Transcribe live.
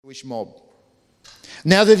Jewish mob.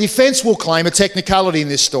 Now the defense will claim a technicality in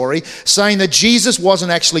this story, saying that Jesus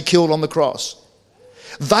wasn't actually killed on the cross.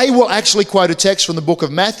 They will actually quote a text from the book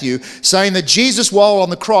of Matthew saying that Jesus, while on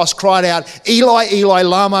the cross, cried out, "Eli, Eli,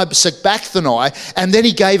 lama sabachthani," and then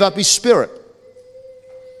he gave up his spirit.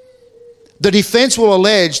 The defense will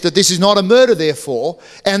allege that this is not a murder, therefore,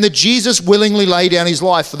 and that Jesus willingly laid down his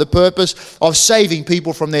life for the purpose of saving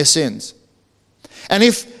people from their sins. And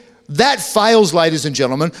if that fails, ladies and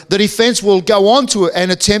gentlemen, the defense will go on to an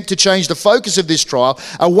attempt to change the focus of this trial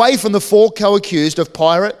away from the four co-accused of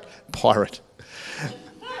Pilate,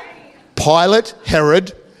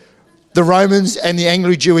 Herod, the Romans, and the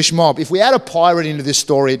angry Jewish mob. If we add a pirate into this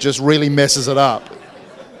story, it just really messes it up.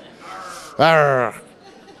 Arr.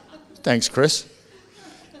 Thanks, Chris.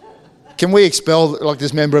 Can we expel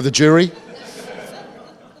this member of the jury?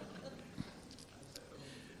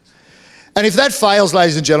 And if that fails,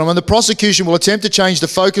 ladies and gentlemen, the prosecution will attempt to change the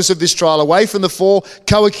focus of this trial away from the four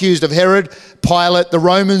co-accused of Herod, Pilate, the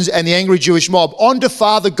Romans, and the angry Jewish mob onto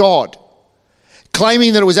Father God,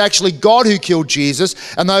 claiming that it was actually God who killed Jesus,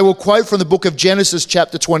 and they will quote from the book of Genesis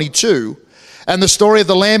chapter 22 and the story of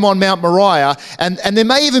the Lamb on Mount Moriah, and there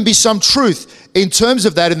may even be some truth in terms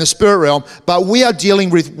of that in the spirit realm, but we are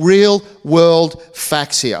dealing with real world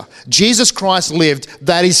facts here. Jesus Christ lived,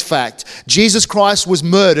 that is fact. Jesus Christ was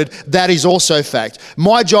murdered, that is also fact.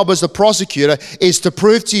 My job as the prosecutor is to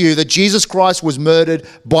prove to you that Jesus Christ was murdered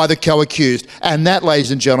by the co-accused, and that,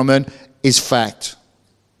 ladies and gentlemen, is fact.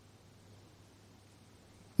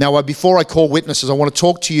 Now, before I call witnesses, I want to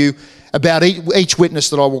talk to you about each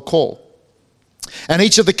witness that I will call, and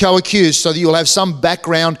each of the co-accused, so that you'll have some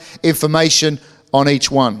background information on each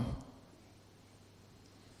one.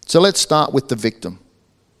 So let's start with the victim.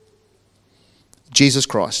 Jesus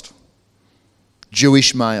Christ,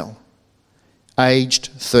 Jewish male, aged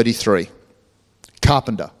 33,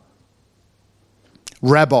 carpenter,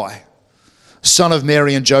 rabbi, son of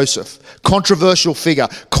Mary and Joseph, controversial figure,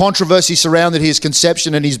 controversy surrounded his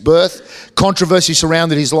conception and his birth, controversy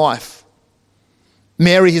surrounded his life.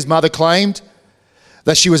 Mary, his mother, claimed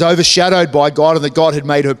that she was overshadowed by God and that God had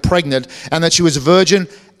made her pregnant, and that she was a virgin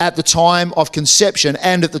at the time of conception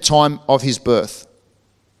and at the time of his birth.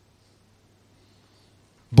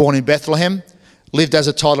 Born in Bethlehem, lived as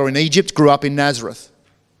a toddler in Egypt, grew up in Nazareth.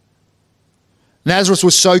 Nazareth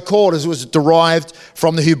was so called as it was derived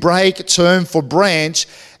from the Hebraic term for branch,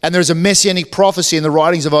 and there is a messianic prophecy in the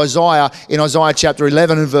writings of Isaiah, in Isaiah chapter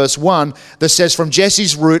 11 and verse 1, that says, "From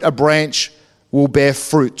Jesse's root a branch will bear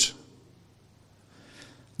fruit."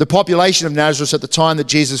 The population of Nazareth at the time that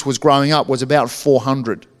Jesus was growing up was about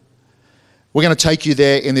 400. We're going to take you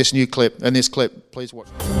there in this clip. Please watch.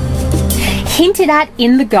 Hinted at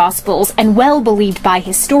in the Gospels and well believed by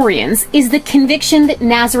historians is the conviction that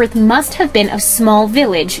Nazareth must have been a small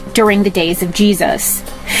village during the days of Jesus.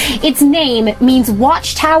 Its name means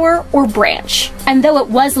watchtower or branch, and though it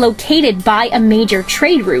was located by a major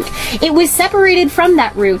trade route, it was separated from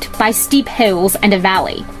that route by steep hills and a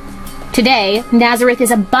valley. Today, Nazareth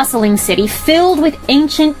is a bustling city filled with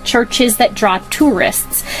ancient churches that draw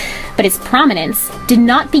tourists. But its prominence did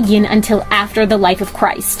not begin until after the life of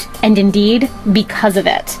Christ, and indeed, because of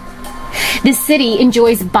it. The city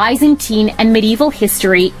enjoys Byzantine and medieval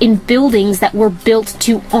history in buildings that were built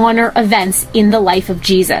to honor events in the life of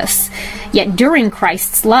Jesus. Yet during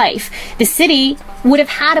Christ's life, the city would have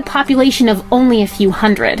had a population of only a few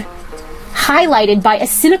hundred. Highlighted by a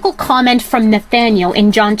cynical comment from Nathanael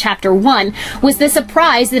in John chapter 1 was the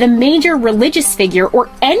surprise that a major religious figure or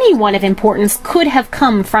anyone of importance could have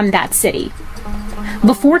come from that city.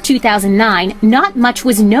 Before 2009, not much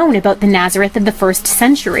was known about the Nazareth of the first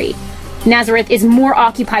century. Nazareth is more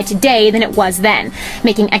occupied today than it was then,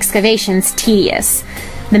 making excavations tedious.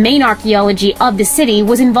 The main archaeology of the city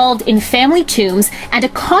was involved in family tombs and a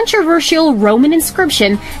controversial Roman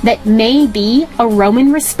inscription that may be a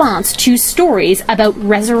Roman response to stories about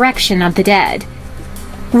resurrection of the dead.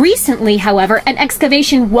 Recently, however, an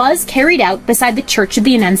excavation was carried out beside the Church of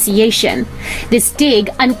the Annunciation. This dig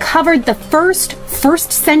uncovered the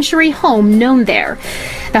first century home known there.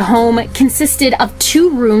 The home consisted of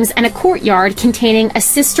 2 rooms and a courtyard containing a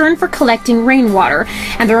cistern for collecting rainwater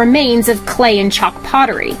and the remains of clay and chalk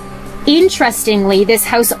pottery. Interestingly, this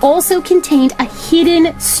house also contained a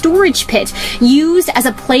hidden storage pit used as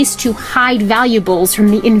a place to hide valuables from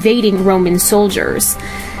the invading Roman soldiers.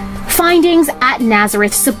 Findings at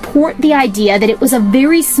Nazareth support the idea that it was a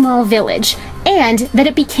very small village and that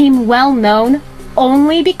it became well known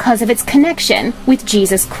only because of its connection with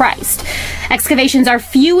Jesus Christ. Excavations are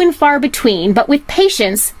few and far between, but with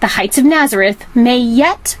patience, the heights of Nazareth may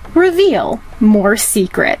yet reveal more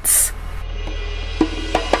secrets.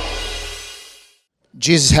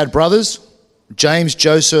 Jesus had brothers, James,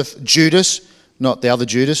 Joseph, Judas, not the other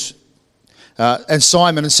Judas, and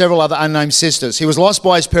Simon and several other unnamed sisters. He was lost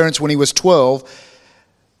by his parents when he was 12,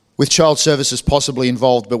 with child services possibly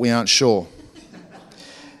involved, but we aren't sure.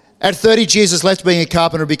 At 30, Jesus left being a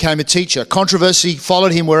carpenter and became a teacher. Controversy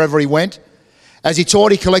followed him wherever he went. As he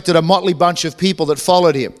taught, he collected a motley bunch of people that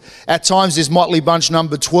followed him. At times, this motley bunch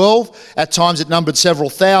numbered 12. At times, it numbered several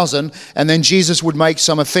thousand. And then Jesus would make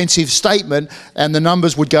some offensive statement, and the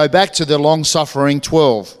numbers would go back to the long-suffering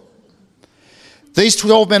 12. These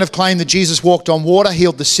 12 men have claimed that Jesus walked on water,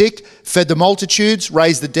 healed the sick, fed the multitudes,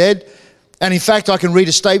 raised the dead. And in fact, I can read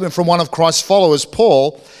a statement from one of Christ's followers,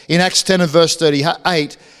 Paul, in Acts 10 and verse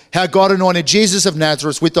 38, how God anointed Jesus of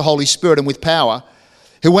Nazareth with the Holy Spirit and with power,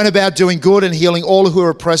 who went about doing good and healing all who were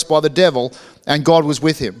oppressed by the devil, and God was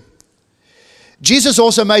with him. Jesus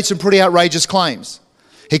also made some pretty outrageous claims.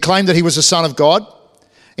 He claimed that he was the Son of God.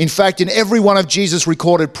 In fact, in every one of Jesus'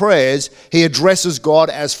 recorded prayers, he addresses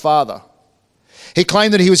God as Father. He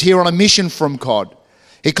claimed that he was here on a mission from God.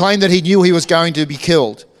 He claimed that he knew he was going to be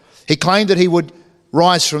killed. He claimed that he would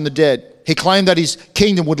rise from the dead. He claimed that his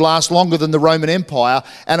kingdom would last longer than the Roman Empire.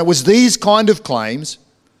 And it was these kind of claims,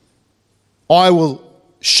 I will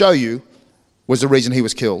show you, was the reason he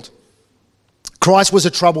was killed. Christ was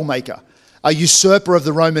a troublemaker, a usurper of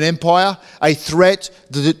the Roman Empire, a threat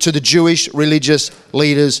to the Jewish religious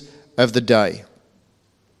leaders of the day.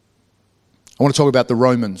 I want to talk about the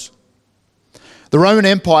Romans. The Roman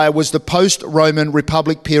Empire was the post-Roman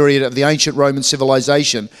Republic period of the ancient Roman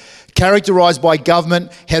civilization, characterized by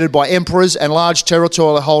government headed by emperors and large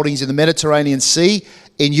territorial holdings in the Mediterranean Sea,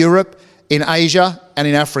 in Europe, in Asia, and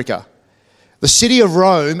in Africa. The city of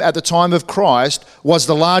Rome at the time of Christ was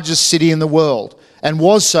the largest city in the world, and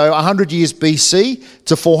was so 100 years BC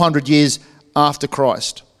to 400 years after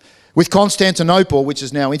Christ, with Constantinople, which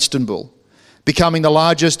is now Istanbul, becoming the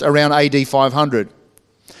largest around AD 500.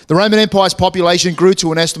 The Roman Empire's population grew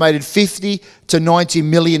to an estimated 50 to 90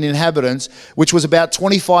 million inhabitants, which was about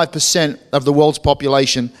 25% of the world's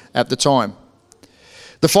population at the time.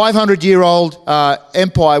 The 500-year-old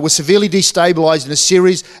empire was severely destabilized in a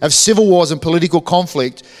series of civil wars and political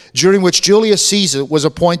conflict, during which Julius Caesar was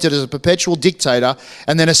appointed as a perpetual dictator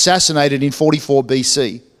and then assassinated in 44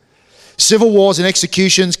 BC. Civil wars and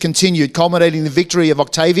executions continued, culminating in the victory of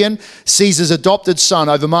Octavian, Caesar's adopted son,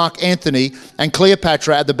 over Mark Antony and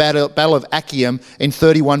Cleopatra at the Battle of Actium in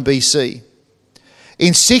 31 BC.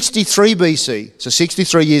 In 63 BC, so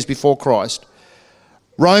 63 years before Christ,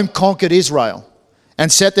 Rome conquered Israel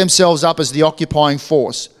and set themselves up as the occupying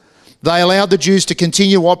force. They allowed the Jews to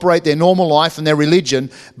continue to operate their normal life and their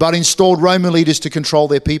religion, but installed Roman leaders to control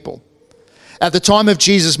their people. At the time of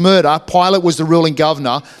Jesus' murder, Pilate was the ruling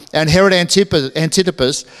governor, and Herod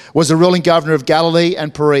Antipas was the ruling governor of Galilee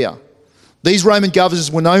and Perea. These Roman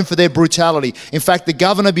governors were known for their brutality. In fact, the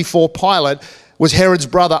governor before Pilate was Herod's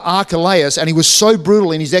brother Archelaus, and he was so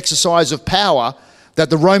brutal in his exercise of power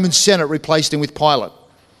that the Roman Senate replaced him with Pilate.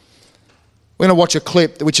 We're going to watch a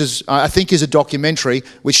clip, which is, I think is a documentary,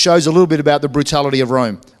 which shows a little bit about the brutality of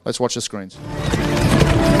Rome. Let's watch the screens.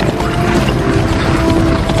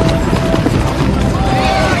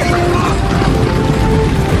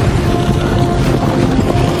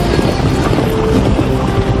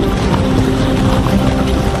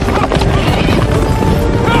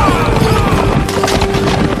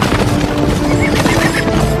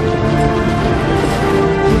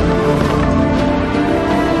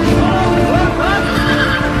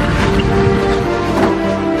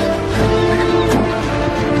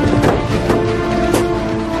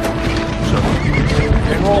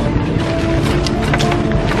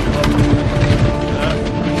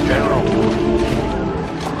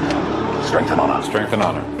 Strength and honor. Strength and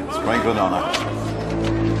honor. Strength and honor.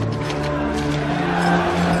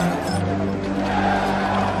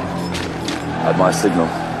 At my signal,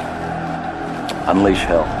 unleash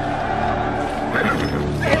hell.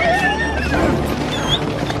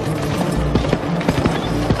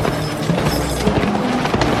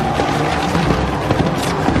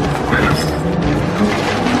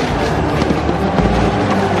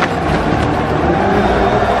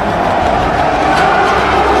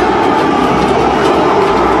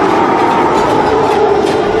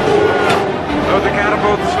 Load the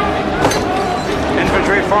catapults.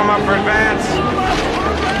 Infantry form up for advance.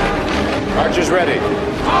 Archers ready.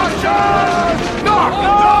 Archers!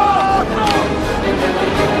 Knock!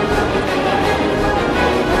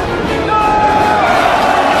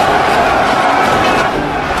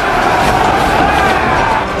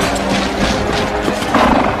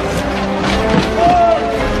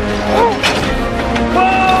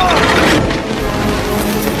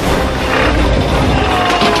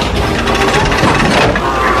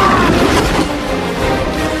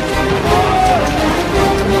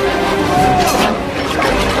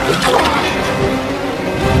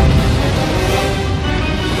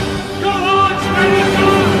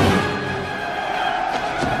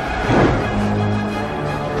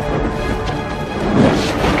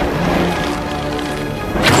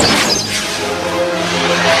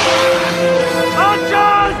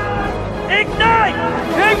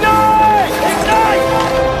 Ignite! Ignite!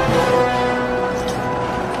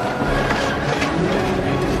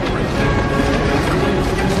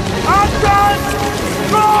 I'm done!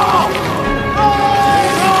 Roll!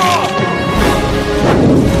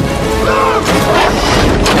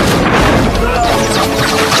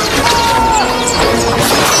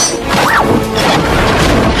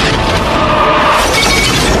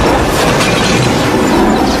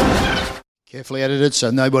 Carefully edited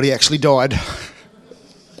so nobody actually died.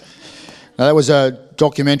 Now, that was a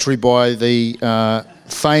documentary by the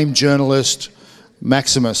famed journalist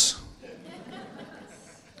Maximus.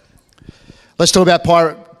 Let's talk about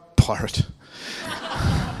pirate.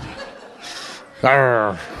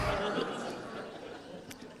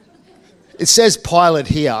 It says pilot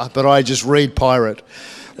here, but I just read pirate.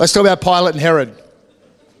 Let's talk about Pilate and Herod.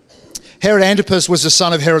 Herod Antipas was the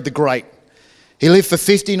son of Herod the Great. He lived for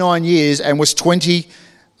 59 years and was 20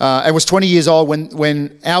 years old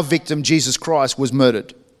when our victim, Jesus Christ, was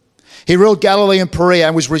murdered. He ruled Galilee and Perea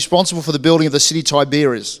and was responsible for the building of the city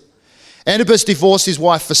Tiberias. Antipas divorced his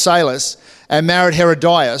wife Phasaelis and married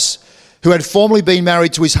Herodias, who had formerly been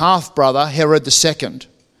married to his half-brother, Herod II.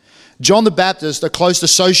 John the Baptist, a close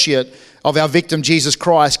associate of our victim, Jesus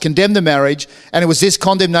Christ, condemned the marriage, and it was this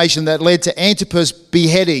condemnation that led to Antipas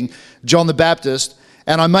beheading John the Baptist.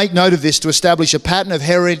 And I make note of this to establish a pattern of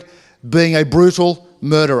Herod being a brutal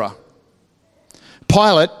murderer.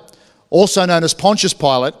 Pilate, also known as Pontius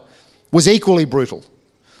Pilate, was equally brutal.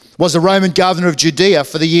 Was the Roman governor of Judea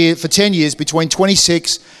for 10 years between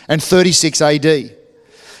 26 and 36 AD.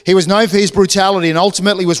 He was known for his brutality and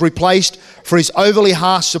ultimately was replaced for his overly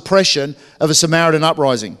harsh suppression of a Samaritan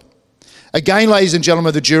uprising. Again, ladies and gentlemen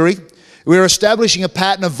of the jury, we are establishing a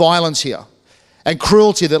pattern of violence here and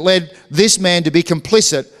cruelty that led this man to be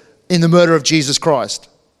complicit in the murder of Jesus Christ.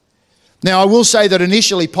 Now, I will say that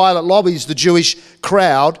initially Pilate lobbies the Jewish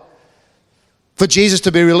crowd for Jesus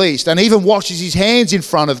to be released and even washes his hands in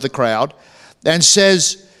front of the crowd and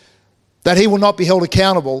says that he will not be held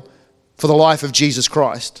accountable for the life of Jesus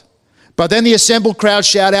Christ. But then the assembled crowd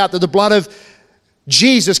shout out that the blood of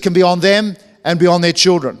Jesus can be on them and be on their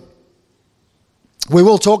children. We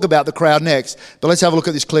will talk about the crowd next, but let's have a look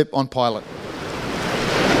at this clip on Pilate.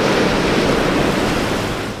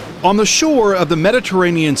 On the shore of the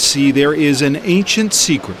Mediterranean Sea, there is an ancient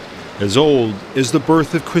secret as old as the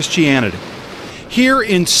birth of Christianity. Here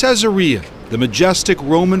in Caesarea, the majestic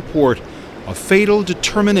Roman port, a fatal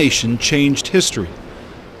determination changed history.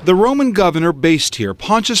 The Roman governor based here,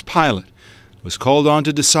 Pontius Pilate, was called on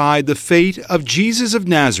to decide the fate of Jesus of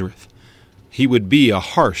Nazareth. He would be a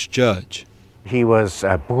harsh judge. He was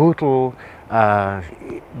brutal.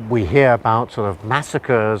 We hear about sort of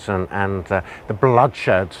massacres and the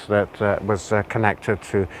bloodshed that was connected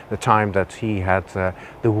to the time that he had the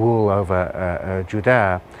rule over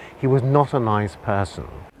Judea. He was not a nice person.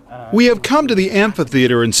 We have come to the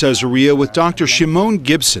amphitheater in Caesarea with Dr. Shimon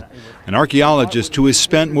Gibson, an archaeologist who has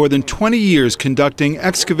spent more than 20 years conducting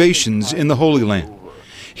excavations in the Holy Land.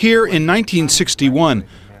 Here in 1961,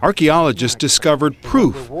 archaeologists discovered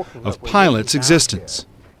proof of Pilate's existence.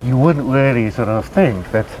 You wouldn't really sort of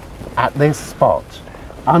think that at this spot,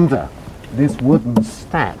 under this wooden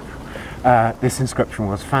step, this inscription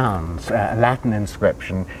was found, a Latin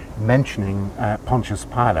inscription mentioning Pontius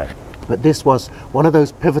Pilate. But this was one of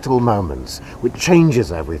those pivotal moments which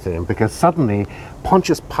changes everything, because suddenly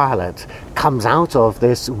Pontius Pilate comes out of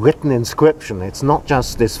this written inscription. It's not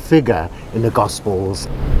just this figure in the Gospels.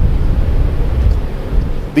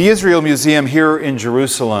 The Israel Museum here in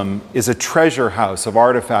Jerusalem is a treasure house of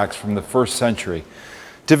artifacts from the first century.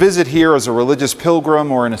 To visit here as a religious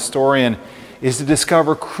pilgrim or an historian is to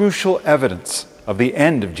discover crucial evidence of the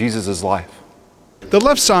end of Jesus' life. The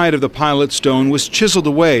left side of the Pilate stone was chiseled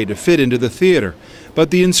away to fit into the theater, but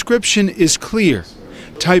the inscription is clear: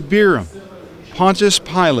 Tiberum, Pontius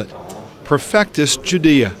Pilate, Perfectus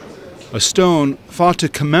Judea, a stone thought to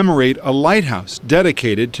commemorate a lighthouse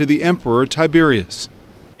dedicated to the Emperor Tiberius.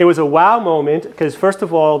 It was a wow moment because, first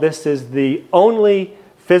of all, this is the only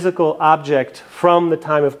physical object from the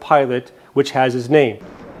time of Pilate which has his name.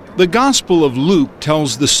 The Gospel of Luke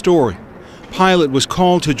tells the story. Pilate was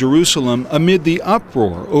called to Jerusalem amid the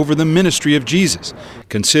uproar over the ministry of Jesus,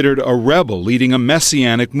 considered a rebel leading a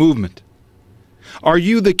messianic movement. "Are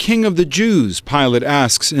you the king of the Jews?" Pilate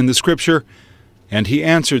asks in the scripture, and he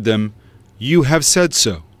answered them, "You have said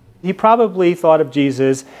so." He probably thought of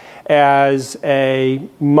Jesus as a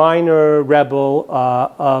minor rebel,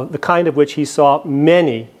 of the kind of which he saw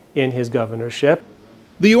many in his governorship.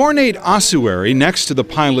 The ornate ossuary next to the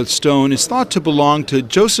Pilate stone is thought to belong to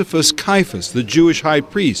Josephus Caiaphas, the Jewish high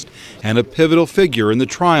priest, and a pivotal figure in the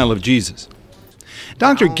trial of Jesus.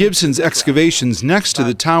 Dr. Gibson's excavations next to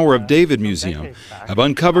the Tower of David Museum have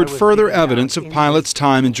uncovered further evidence of Pilate's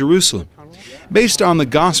time in Jerusalem. Based on the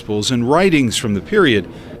Gospels and writings from the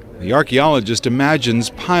period, the archaeologist imagines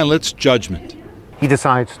Pilate's judgment. He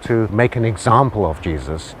decides to make an example of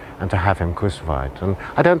Jesus and to have him crucified. And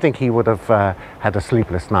I don't think he would have had a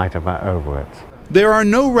sleepless night over it. There are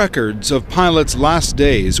no records of Pilate's last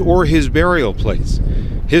days or his burial place.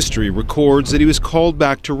 History records that he was called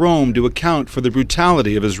back to Rome to account for the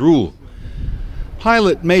brutality of his rule.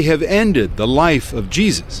 Pilate may have ended the life of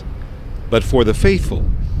Jesus, but for the faithful,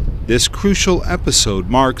 this crucial episode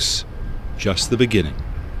marks just the beginning.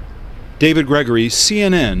 David Gregory,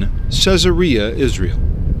 CNN, Caesarea, Israel.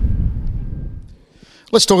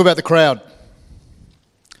 Let's talk about the crowd.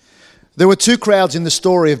 There were two crowds in the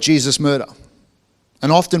story of Jesus' murder,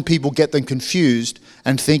 and often people get them confused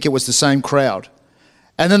and think it was the same crowd.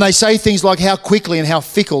 And then they say things like how quickly and how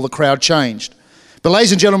fickle the crowd changed. But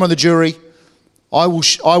ladies and gentlemen of the jury, I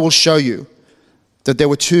will show you that there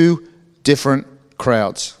were two different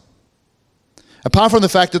crowds. Apart from the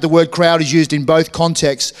fact that the word crowd is used in both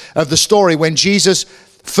contexts of the story, when Jesus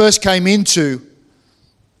first came into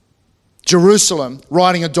Jerusalem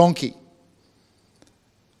riding a donkey,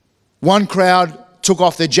 one crowd took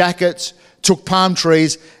off their jackets, took palm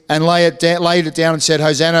trees and laid it down and said,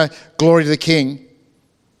 "Hosanna, glory to the King.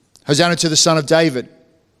 Hosanna to the Son of David."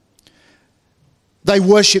 They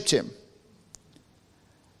worshipped him.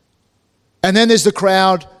 And then there's the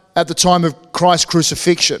crowd at the time of Christ's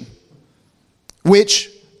crucifixion, which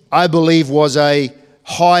I believe was a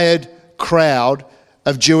hired crowd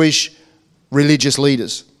of Jewish religious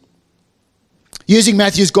leaders. Using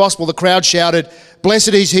Matthew's gospel, the crowd shouted, "Blessed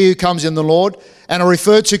is he who comes in the Lord," and are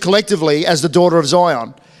referred to collectively as the daughter of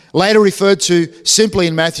Zion, later referred to simply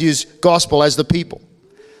in Matthew's gospel as the people.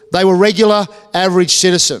 They were regular, average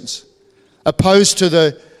citizens, opposed to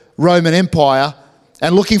the Roman Empire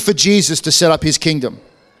and looking for Jesus to set up his kingdom.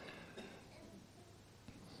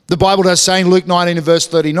 The Bible does say in Luke 19 and verse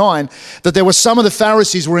 39 that there were some of the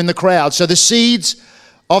Pharisees were in the crowd. So the seeds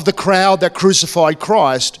of the crowd that crucified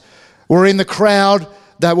Christ were in the crowd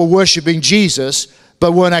that were worshipping Jesus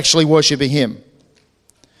but weren't actually worshipping him.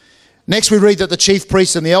 Next we read that the chief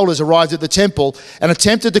priests and the elders arrived at the temple and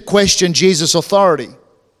attempted to question Jesus' authority.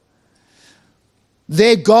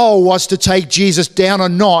 Their goal was to take Jesus down a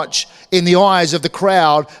notch in the eyes of the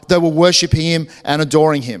crowd that were worshipping him and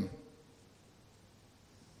adoring him.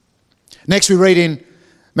 Next we read in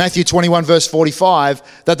Matthew 21 verse 45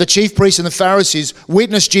 that the chief priests and the Pharisees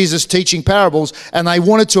witnessed Jesus teaching parables and they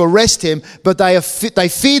wanted to arrest him, but they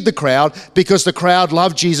feared the crowd because the crowd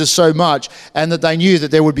loved Jesus so much and that they knew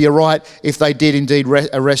that there would be a riot if they did indeed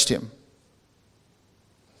arrest him.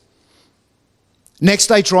 Next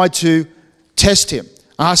they tried to test him,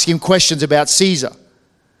 ask him questions about Caesar.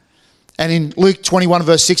 And in Luke 21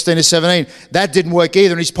 verse 16 to 17, that didn't work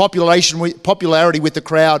either, and his popularity with the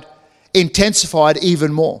crowd intensified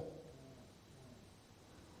even more.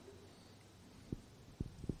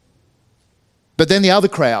 But then the other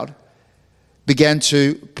crowd began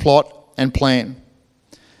to plot and plan.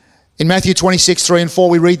 In Matthew 26, 3 and 4,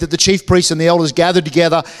 we read that the chief priests and the elders gathered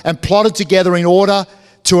together and plotted together in order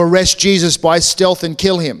to arrest Jesus by stealth and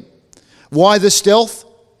kill him. Why the stealth?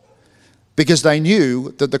 Because they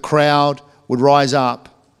knew that the crowd would rise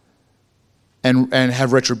up and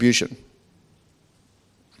have retribution.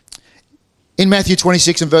 In Matthew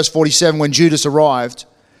 26 and verse 47, when Judas arrived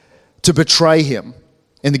to betray him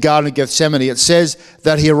in the Garden of Gethsemane, it says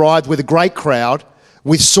that he arrived with a great crowd,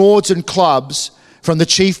 with swords and clubs from the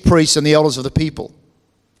chief priests and the elders of the people.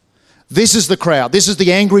 This is the crowd. This is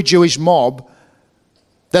the angry Jewish mob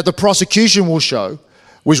that the prosecution will show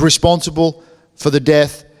was responsible for the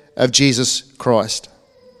death of Jesus Christ.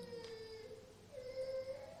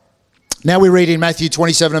 Now we read in Matthew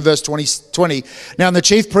 27 and verse 20, "Now the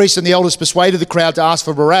chief priests and the elders persuaded the crowd to ask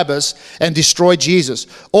for Barabbas and destroy Jesus.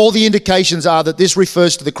 All the indications are that this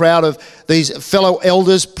refers to the crowd of these fellow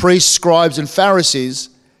elders, priests, scribes and Pharisees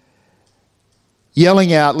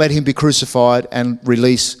yelling out, 'Let him be crucified and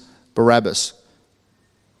release Barabbas.'"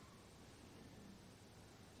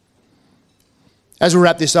 As we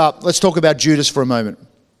wrap this up, let's talk about Judas for a moment.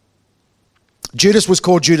 Judas was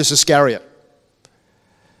called Judas Iscariot.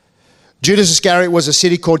 Judas Iscariot was a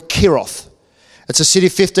city called Kiroth. It's a city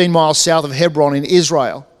 15 miles south of Hebron in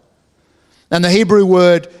Israel. And the Hebrew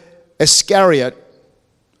word Iscariot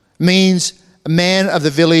means a man of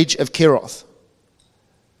the village of Kiroth.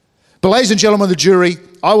 But ladies and gentlemen of the jury,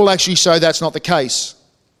 I will actually show that's not the case.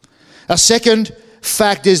 A second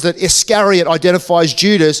fact is that Iscariot identifies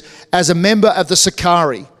Judas as a member of the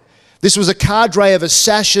Sicarii. This was a cadre of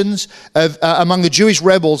assassins among the Jewish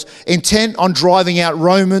rebels intent on driving out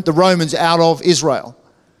the Romans out of Israel.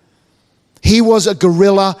 He was a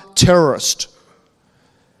guerrilla terrorist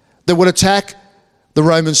that would attack the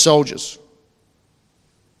Roman soldiers.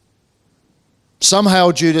 Some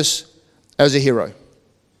hailed Judas as a hero,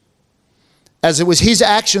 as it was his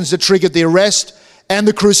actions that triggered the arrest and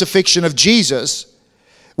the crucifixion of Jesus,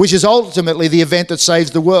 which is ultimately the event that saves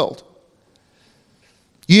the world.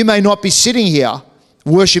 You may not be sitting here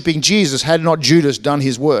worshipping Jesus had not Judas done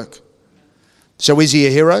his work. So is he a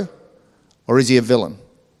hero or is he a villain?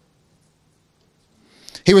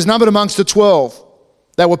 He was numbered amongst the 12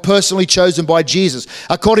 that were personally chosen by Jesus.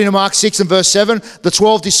 According to Mark 6 and verse 7, the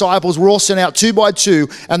 12 disciples were all sent out 2 by 2,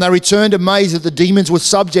 and they returned amazed that the demons were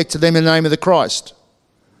subject to them in the name of the Christ.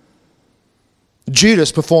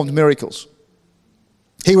 Judas performed miracles.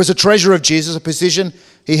 He was a treasurer of Jesus, a position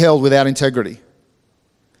he held without integrity.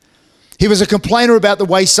 He was a complainer about the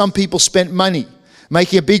way some people spent money,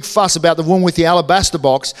 making a big fuss about the woman with the alabaster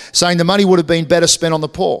box, saying the money would have been better spent on the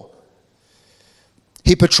poor.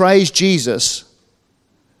 He portrays Jesus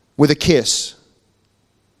with a kiss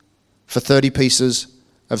for 30 pieces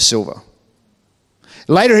of silver.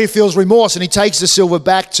 Later he feels remorse and he takes the silver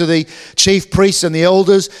back to the chief priests and the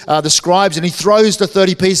elders, the scribes, and he throws the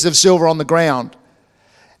 30 pieces of silver on the ground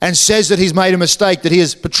and says that he's made a mistake, that he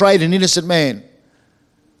has betrayed an innocent man.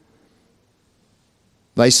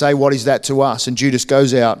 They say, "What is that to us?" And Judas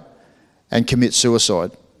goes out and commits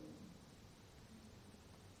suicide.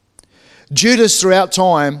 Judas throughout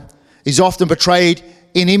time is often portrayed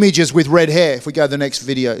in images with red hair. If we go to the next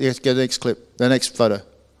video, let's go to the next clip, the next photo.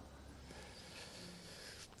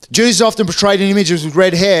 Judas is often portrayed in images with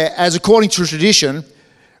red hair, as according to tradition,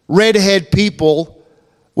 red-haired people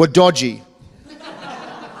were dodgy.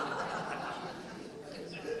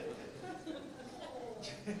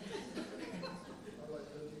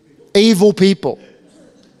 Evil people.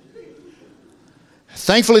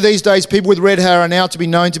 Thankfully these days, people with red hair are now to be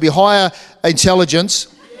known to be higher intelligence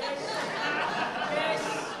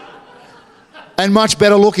and much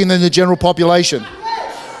better looking than the general population.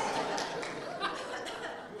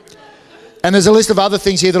 And there's a list of other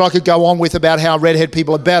things here that I could go on with about how redhead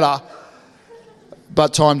people are better,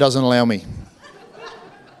 but time doesn't allow me.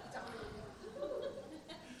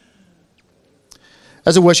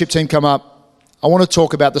 As the worship team come up, I want to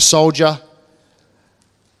talk about the soldier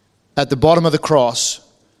at the bottom of the cross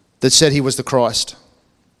that said he was the Christ.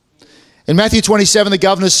 In Matthew 27, the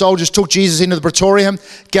governor's soldiers took Jesus into the praetorium,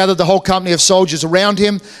 gathered the whole company of soldiers around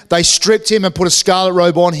him. They stripped him and put a scarlet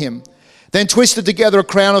robe on him, then twisted together a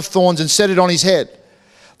crown of thorns and set it on his head.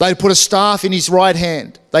 They put a staff in his right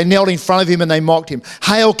hand. They knelt in front of him and they mocked him.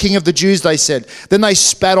 "Hail, King of the Jews," they said. Then they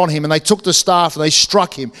spat on him and they took the staff and they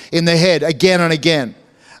struck him in the head again and again.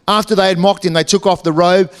 After they had mocked him, they took off the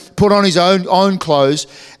robe, put on his own clothes,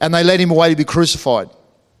 and they led him away to be crucified.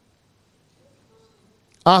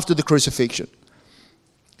 After the crucifixion,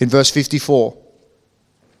 in verse 54,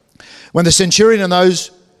 when the centurion and those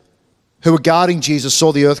who were guarding Jesus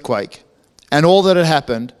saw the earthquake and all that had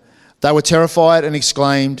happened, they were terrified and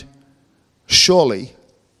exclaimed, "Surely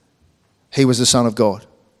he was the Son of God."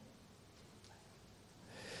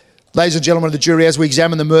 Ladies and gentlemen of the jury, as we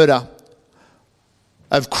examine the murder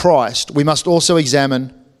of Christ, we must also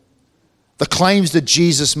examine the claims that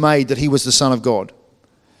Jesus made that he was the Son of God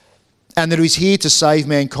and that he was here to save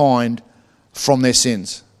mankind from their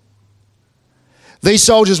sins. These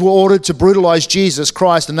soldiers were ordered to brutalize Jesus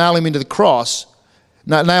Christ and nail him to the cross,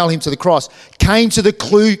 came to the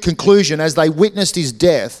conclusion as they witnessed his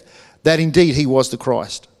death that indeed he was the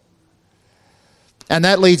Christ. And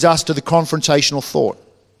that leads us to the confrontational thought.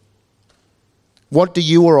 What do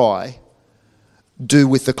you or I do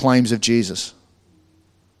with the claims of Jesus?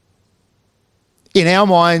 In our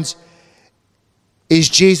minds, is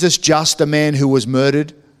Jesus just a man who was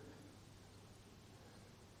murdered?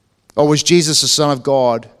 Or was Jesus the Son of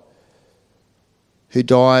God who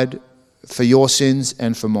died for your sins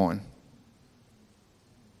and for mine?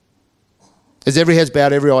 As every head's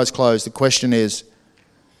bowed, every eye's closed, the question is,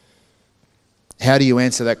 how do you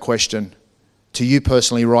answer that question to you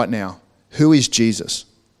personally right now? Who is Jesus?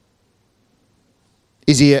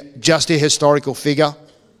 Is he just a historical figure?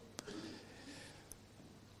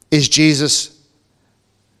 Is Jesus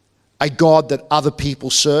a God that other people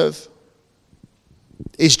serve?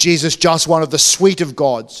 Is Jesus just one of the suite of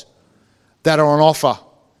gods that are on offer?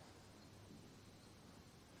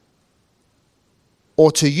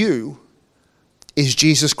 Or to you, is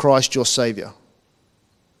Jesus Christ your Savior?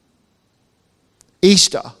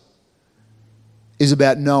 Easter is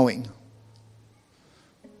about knowing.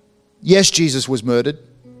 Yes, Jesus was murdered.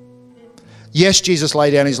 Yes, Jesus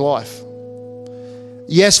laid down his life.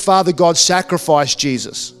 Yes, Father God sacrificed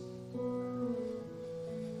Jesus.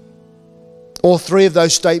 All three of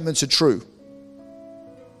those statements are true.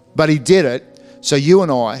 But he did it so you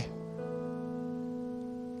and I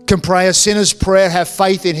can pray a sinner's prayer, have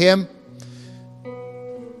faith in him.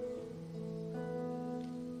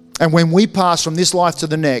 And when we pass from this life to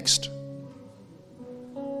the next,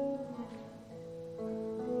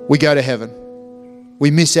 we go to heaven.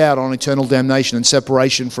 We miss out on eternal damnation and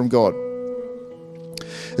separation from God.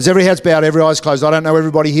 As every head's bowed, every eye's closed, I don't know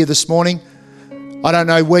everybody here this morning. I don't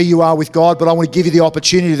know where you are with God, but I want to give you the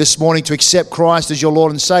opportunity this morning to accept Christ as your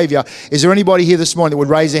Lord and Saviour. Is there anybody here this morning that would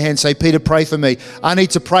raise their hand and say, Peter, pray for me? I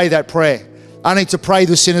need to pray that prayer. I need to pray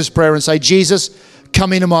the sinner's prayer and say, Jesus,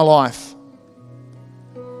 come into my life.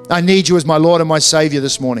 I need you as my Lord and my Saviour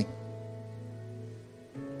this morning.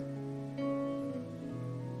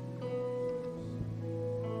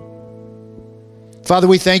 Father,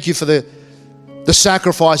 we thank you for the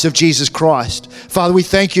sacrifice of Jesus Christ. Father, we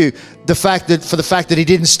thank you for the fact that he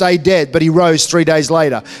didn't stay dead, but he rose 3 days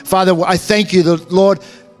later. Father, I thank you, Lord,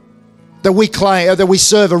 that we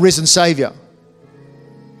serve a risen Saviour.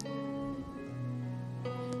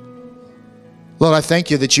 Lord, I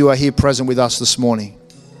thank you that you are here present with us this morning.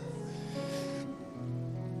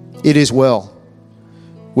 It is well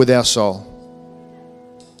with our soul.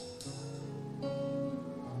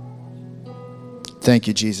 Thank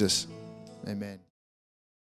you, Jesus. Amen.